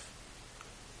world?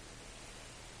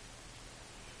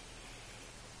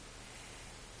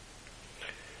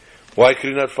 Why could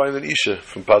he not find an Isha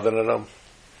from Padan Aram?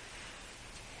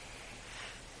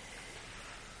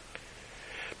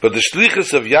 But the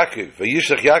shlichus of Yaakov,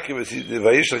 Vayishlach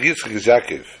Yitzchak is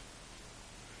Yaakov,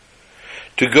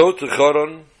 to go to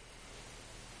Charan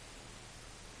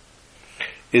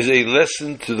is a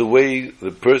lesson to the way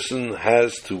the person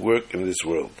has to work in this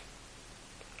world.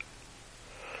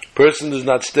 Person does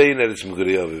not stay in Eretz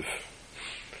Mugurei Aviv.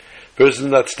 Person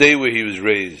does not stay where he was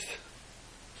raised.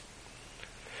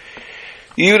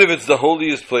 Even if it's the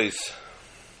holiest place,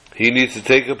 he needs to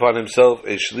take upon himself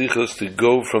a shlichus to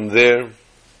go from there.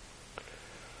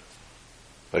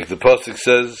 Like the pasuk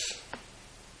says,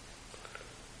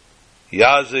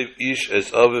 Yazev ish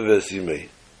es aviv es imei.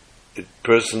 A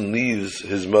person leaves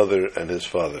his mother and his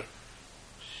father.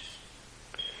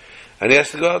 And he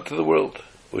has to go out to the world,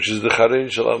 which is the Charein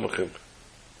Shel Amakim.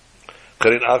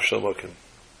 Charein Av Shel Amakim.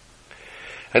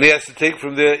 And he has to take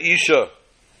from there Isha.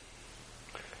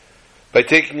 By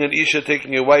taking an Isha,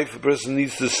 taking a wife, a person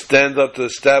needs to stand up to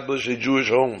establish a Jewish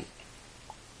home.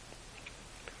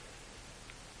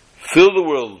 Fill the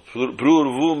world.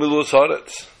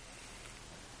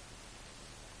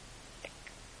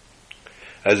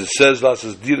 As it says,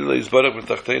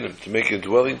 to make a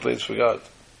dwelling place for God.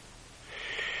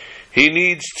 He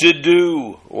needs to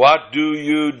do. What do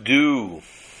you do?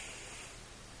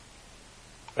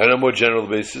 On a more general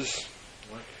basis.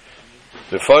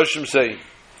 The Farshim say,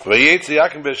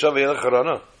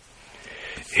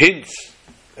 hints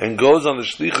and goes on the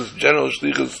shlichus, general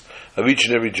shlichus of each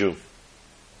and every Jew.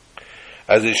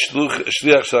 As a shliach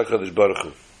shel HaKadosh Baruch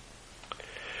Hu.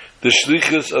 The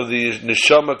shlichus of the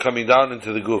neshama coming down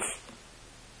into the guf.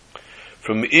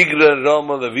 From Igra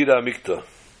Rama Levira Mikta.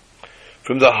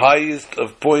 From the highest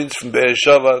of points from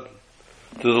Be'eshava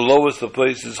to the lowest of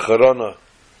places, Charana.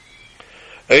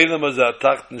 Eilam hazeh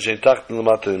tachten shein tachten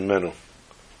lamata mimenu.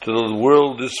 To the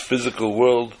world, this physical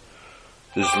world,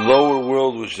 this lower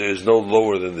world, which there is no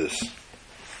lower than this.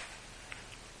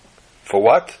 For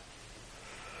what?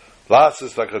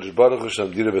 La'ases HaKadosh Baruch Hu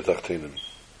shamdira b'tachtenim.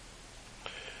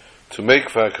 To make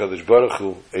for HaKadosh Baruch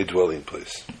Hu a dwelling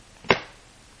place.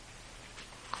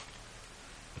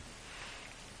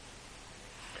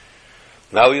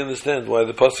 Now we understand why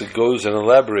the pasuk goes and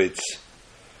elaborates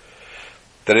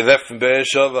that he left from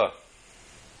Be'eshava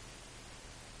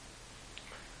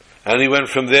and he went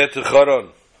from there to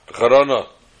Charana.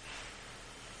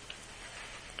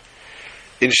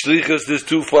 In shlichus, there's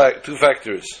two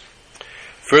factors.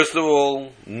 First of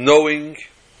all, knowing,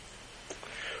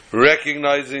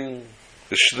 recognizing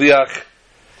the shliach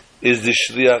is the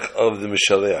shliach of the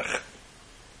Mishaleach,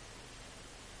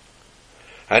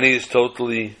 and he is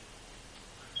totally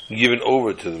given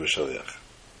over to the Mishaleach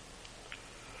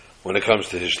when it comes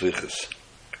to his shlichus.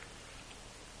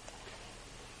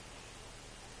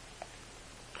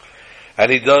 And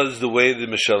he does the way the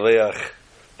Mishaleach,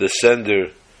 the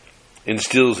sender,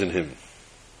 instills in him.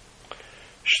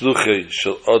 Shluchei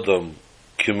shel Adam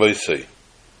kimoisei.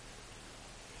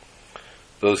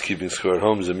 Those keeping square at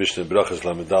home is a Mishnah Brachas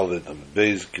Lamed Dalet Amid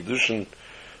Beis Kedushin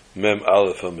Mem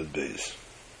Aleph Amid Beis.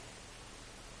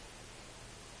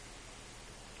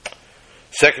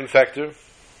 Second factor,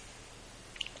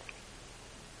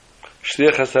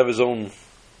 Shliach has to have his own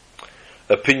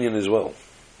opinion as well.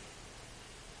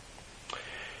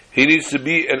 He needs to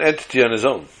be an entity on his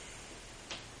own.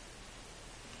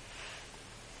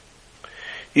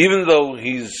 Even though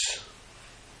he's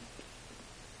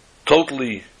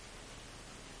totally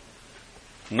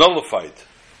nullified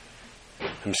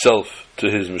himself to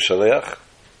his Mishaleach,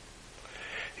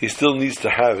 he still needs to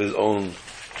have his own,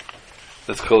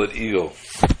 let's call it ego.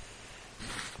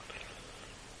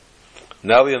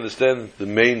 Now we understand the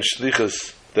main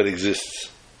shlichus that exists.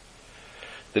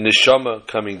 The neshama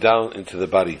coming down into the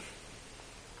body.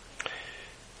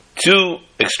 Two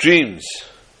extremes.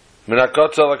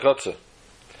 Minakotza lakotza.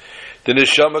 The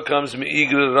neshama comes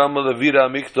mi'igre rama levira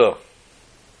mikta.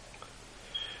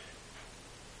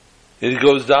 It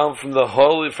goes down from the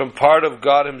holy, from part of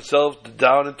God Himself,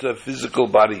 down into a physical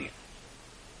body.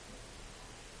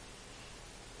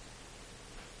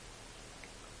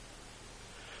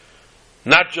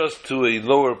 Not just to a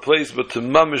lower place, but to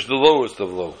mamish, the lowest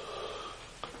of low.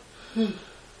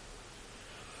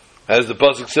 As the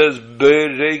pasuk says,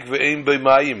 "Be'reik ve'ein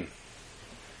b'mayim,"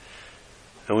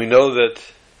 and we know that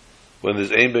when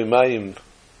there's ein b'mayim,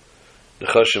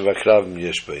 nechashem v'akravim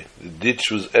yesh b'ei. The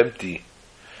ditch was empty,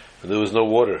 and there was no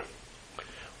water.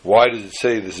 Why does it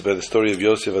say, this is by the story of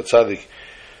Yosef HaTzadik,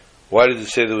 why does it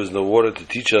say there was no water to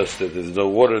teach us that there's no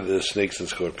water, there's snakes and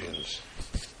scorpions?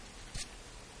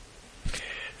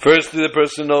 Firstly, the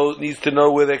person needs to know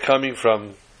where they're coming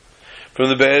from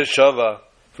the Be'er Shava,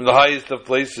 from the highest of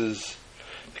places,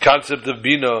 the concept of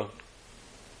Bina.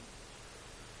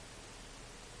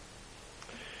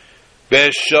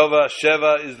 Be'er Shava,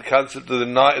 Sheva is the concept of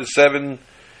the 7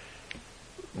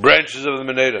 branches of the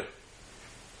Menera,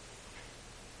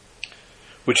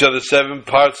 which are the 7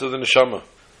 parts of the Neshama.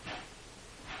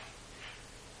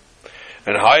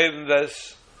 And higher than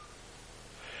this,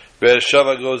 Be'er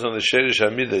Shava goes on the Sheirish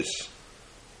HaMidas,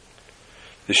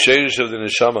 the Sheirish of the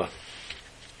Neshama,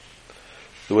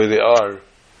 the way they are,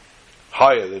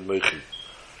 higher than Mochi.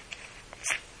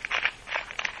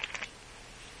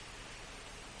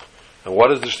 And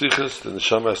what is the Shlichus? The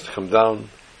Neshama has to come down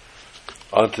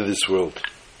onto this world.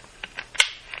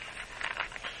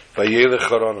 Vayelech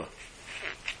Charana.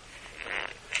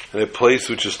 In a place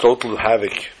which is total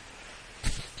havoc,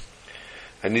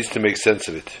 and needs to make sense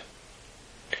of it.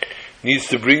 Needs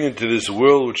to bring into this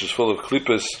world which is full of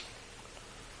klippas,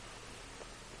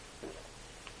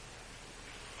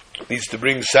 needs to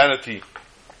bring sanity,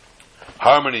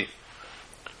 harmony,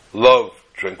 love,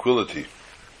 tranquility.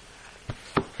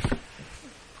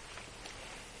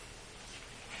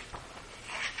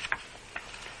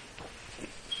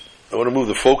 I want to move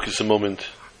the focus a moment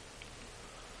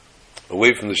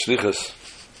away from the shlichus.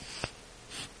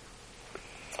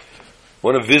 I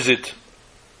want to visit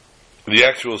the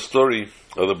actual story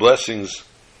of the blessings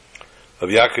of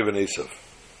Yaakov and Esav.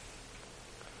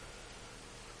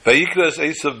 Vayikras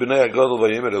Esav b'nei Agadol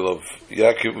vayemer elov.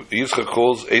 Yitzchak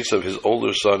calls Esav his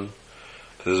older son.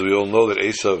 As we all know that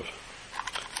Esav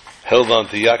held on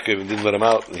to Yaakov and didn't let him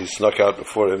out, and he snuck out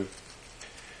before him,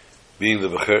 being the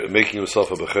Becher, making himself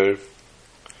a Becher,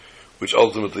 which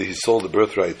ultimately he sold the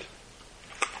birthright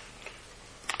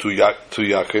to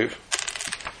Yaakov.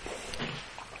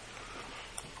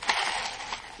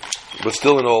 But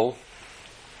still in all,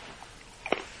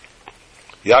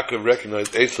 Yaakov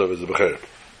recognized Esav as a Becher.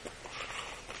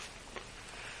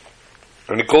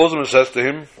 And he calls him and says to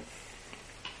him,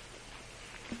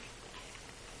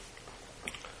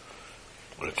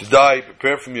 when to die,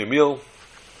 prepare for me a meal,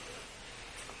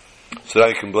 so that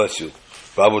I can bless you.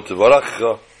 So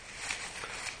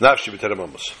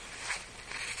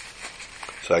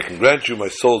I can grant you my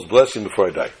soul's blessing before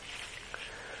I die.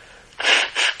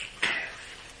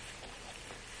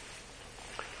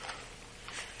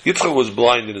 Yitzchak was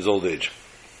blind in his old age.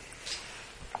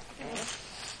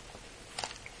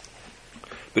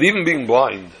 But even being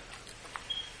blind,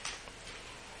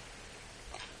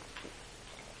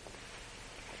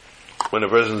 when a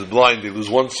person is blind, they lose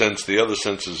one sense, the other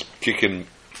senses kick in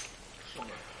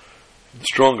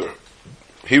stronger.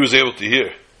 He was able to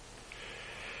hear.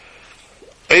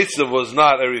 Esav was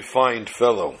not a refined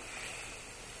fellow.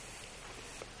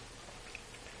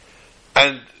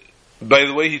 And by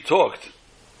the way he talked,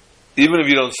 even if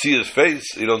you don't see his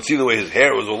face, you don't see the way his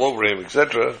hair was all over him,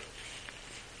 etc.,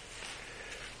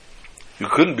 you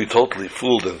couldn't be totally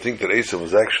fooled and think that Esav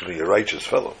was actually a righteous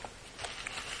fellow.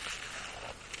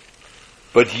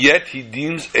 But yet he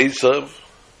deems Esav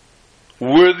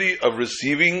worthy of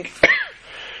receiving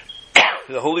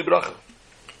the holy bracha,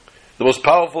 the most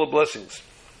powerful of blessings.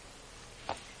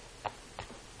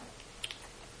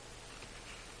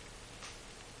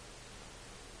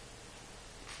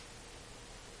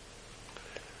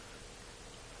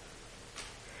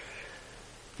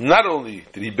 Not only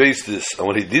did he base this on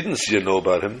what he didn't see or know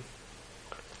about him,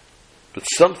 but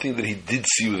something that he did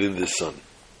see within this son.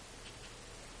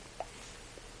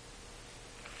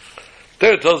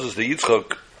 There it tells us that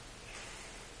Yitzchak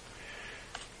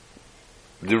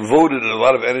devoted a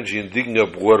lot of energy in digging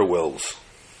up water wells.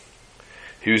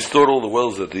 He restored all the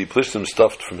wells that the Plishtim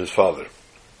stuffed from his father.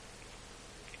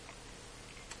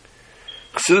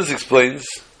 Chassidus explains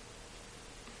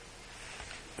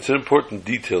it's an important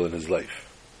detail in his life.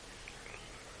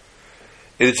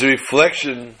 It's a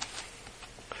reflection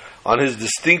on his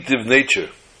distinctive nature,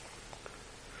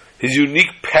 his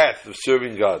unique path of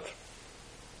serving God.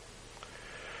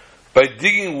 By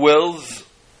digging wells,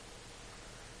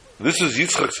 this is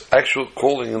Yitzchak's actual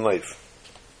calling in life.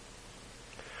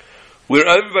 Where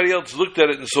everybody else looked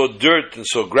at it and saw dirt and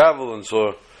saw gravel and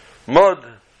saw mud,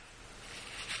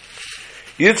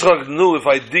 Yitzchak knew if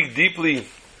I dig deeply,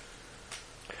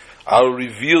 I'll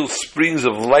reveal springs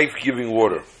of life-giving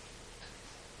water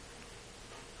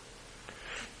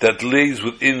that lays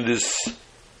within this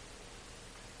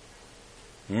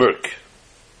murk.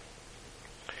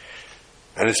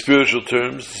 And in spiritual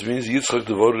terms, this means Yitzchak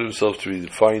devoted himself to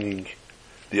refining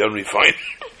the unrefined,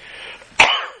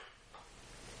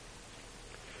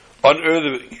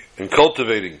 unearthing and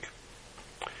cultivating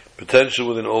potential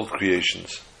within all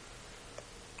creations.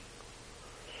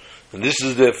 And this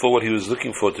is therefore what he was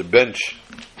looking for, to bench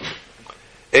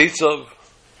Esav,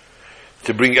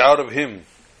 to bring out of him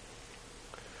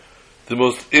the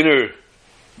most inner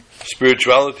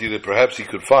spirituality that perhaps he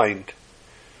could find,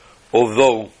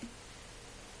 although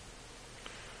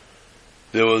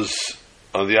there was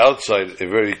on the outside a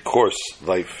very coarse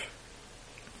life.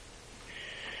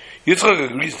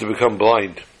 Yitzchak agrees to become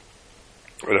blind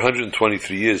at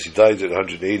 123 years. He dies at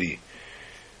 180.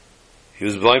 He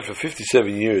was blind for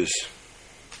 57 years.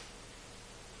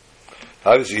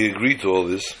 Obviously he agreed to all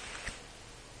this.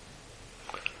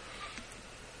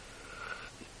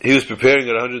 He was preparing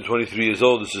at 123 years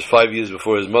old. This is 5 years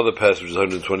before his mother passed, which was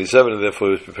 127, and therefore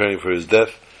he was preparing for his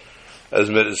death. As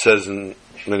it says in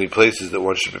many places that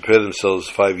one should prepare themselves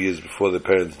 5 years before their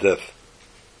parents' death.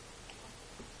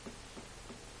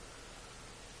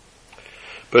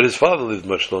 But his father lived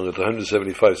much longer, to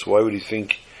 175, so why would he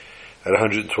think at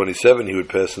 127 he would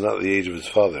pass, and not the age of his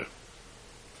father?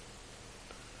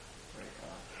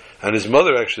 And his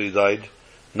mother actually died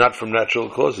not from natural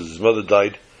causes. His mother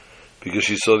died because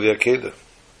she saw the Akedah,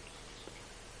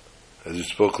 as we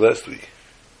spoke last week.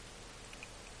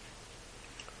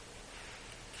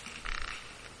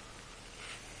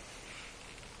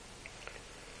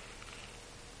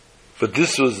 But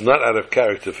this was not out of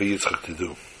character for Yitzchak to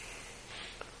do.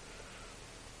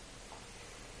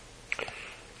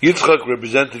 Yitzchak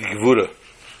represented Gevura,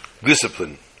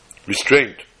 discipline,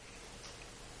 restraint.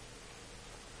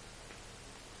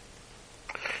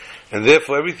 And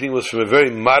therefore everything was from a very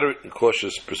moderate and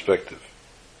cautious perspective.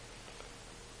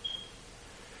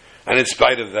 And in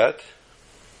spite of that,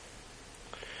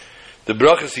 the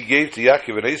brachas he gave to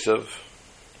Yaakov and Esav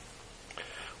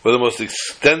were the most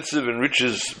extensive and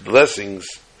richest blessings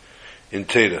in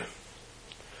Torah.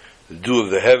 The dew of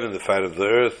the heaven, the fat of the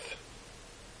earth,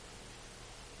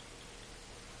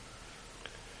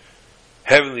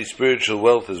 heavenly spiritual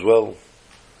wealth as well.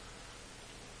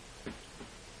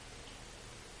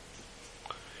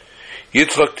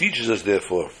 Yitzchak teaches us,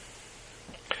 therefore,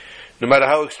 no matter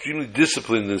how extremely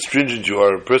disciplined and stringent you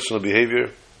are in personal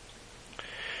behavior,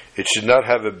 it should not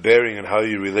have a bearing on how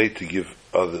you relate to give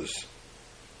others.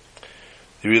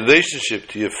 The relationship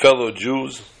to your fellow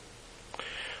Jews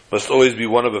must always be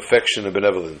one of affection and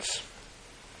benevolence,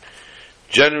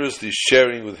 generously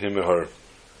sharing with him or her.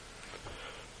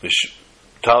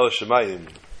 Tala Shemayim,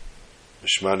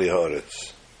 Mishmani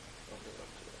Haaretz.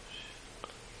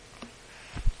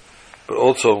 But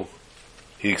also,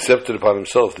 he accepted upon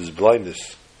himself this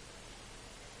blindness.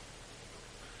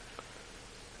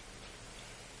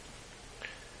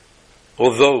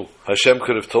 Although Hashem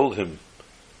could have told him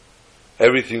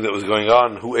everything that was going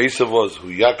on, who Esav was, who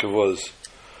Yaakov was,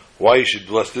 why he should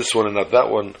bless this one and not that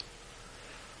one,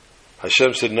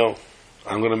 Hashem said, no,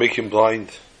 I'm going to make him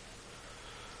blind.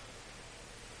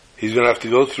 He's going to have to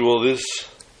go through all this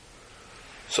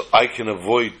so I can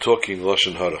avoid talking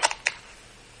Lashon Hara.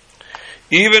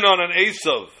 Even on an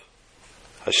Esav,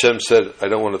 Hashem said, I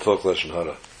don't want to talk Lashon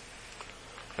Hara.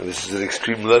 And this is an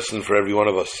extreme lesson for every one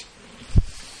of us.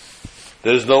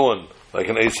 There's no one like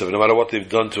an Esav, no matter what they've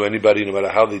done to anybody, no matter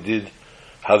how they did,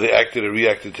 how they acted or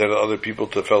reacted to other people,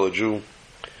 to a fellow Jew.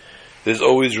 There's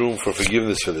always room for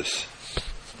forgiveness for this.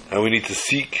 And we need to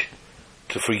seek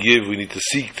to forgive, we need to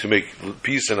seek to make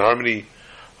peace and harmony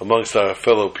amongst our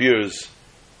fellow peers.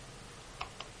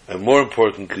 And more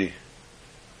importantly,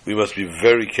 we must be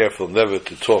very careful never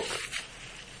to talk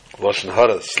Lashon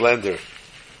Hara, slander,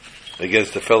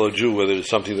 against a fellow Jew, whether it's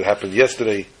something that happened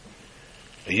yesterday,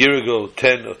 a year ago,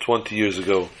 10 or 20 years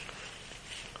ago.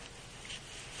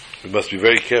 We must be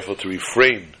very careful to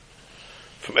refrain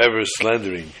from ever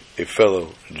slandering a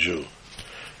fellow Jew.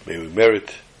 May we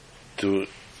merit to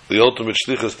the ultimate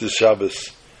shlichus this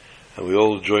Shabbos, and we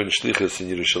all join shlichus in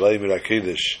Yerushalayim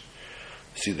Irakedesh,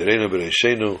 Siderenu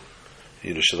Bereishenu,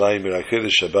 Yerushalayim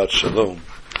Irakedesh, Shabbat Shalom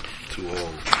to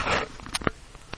all.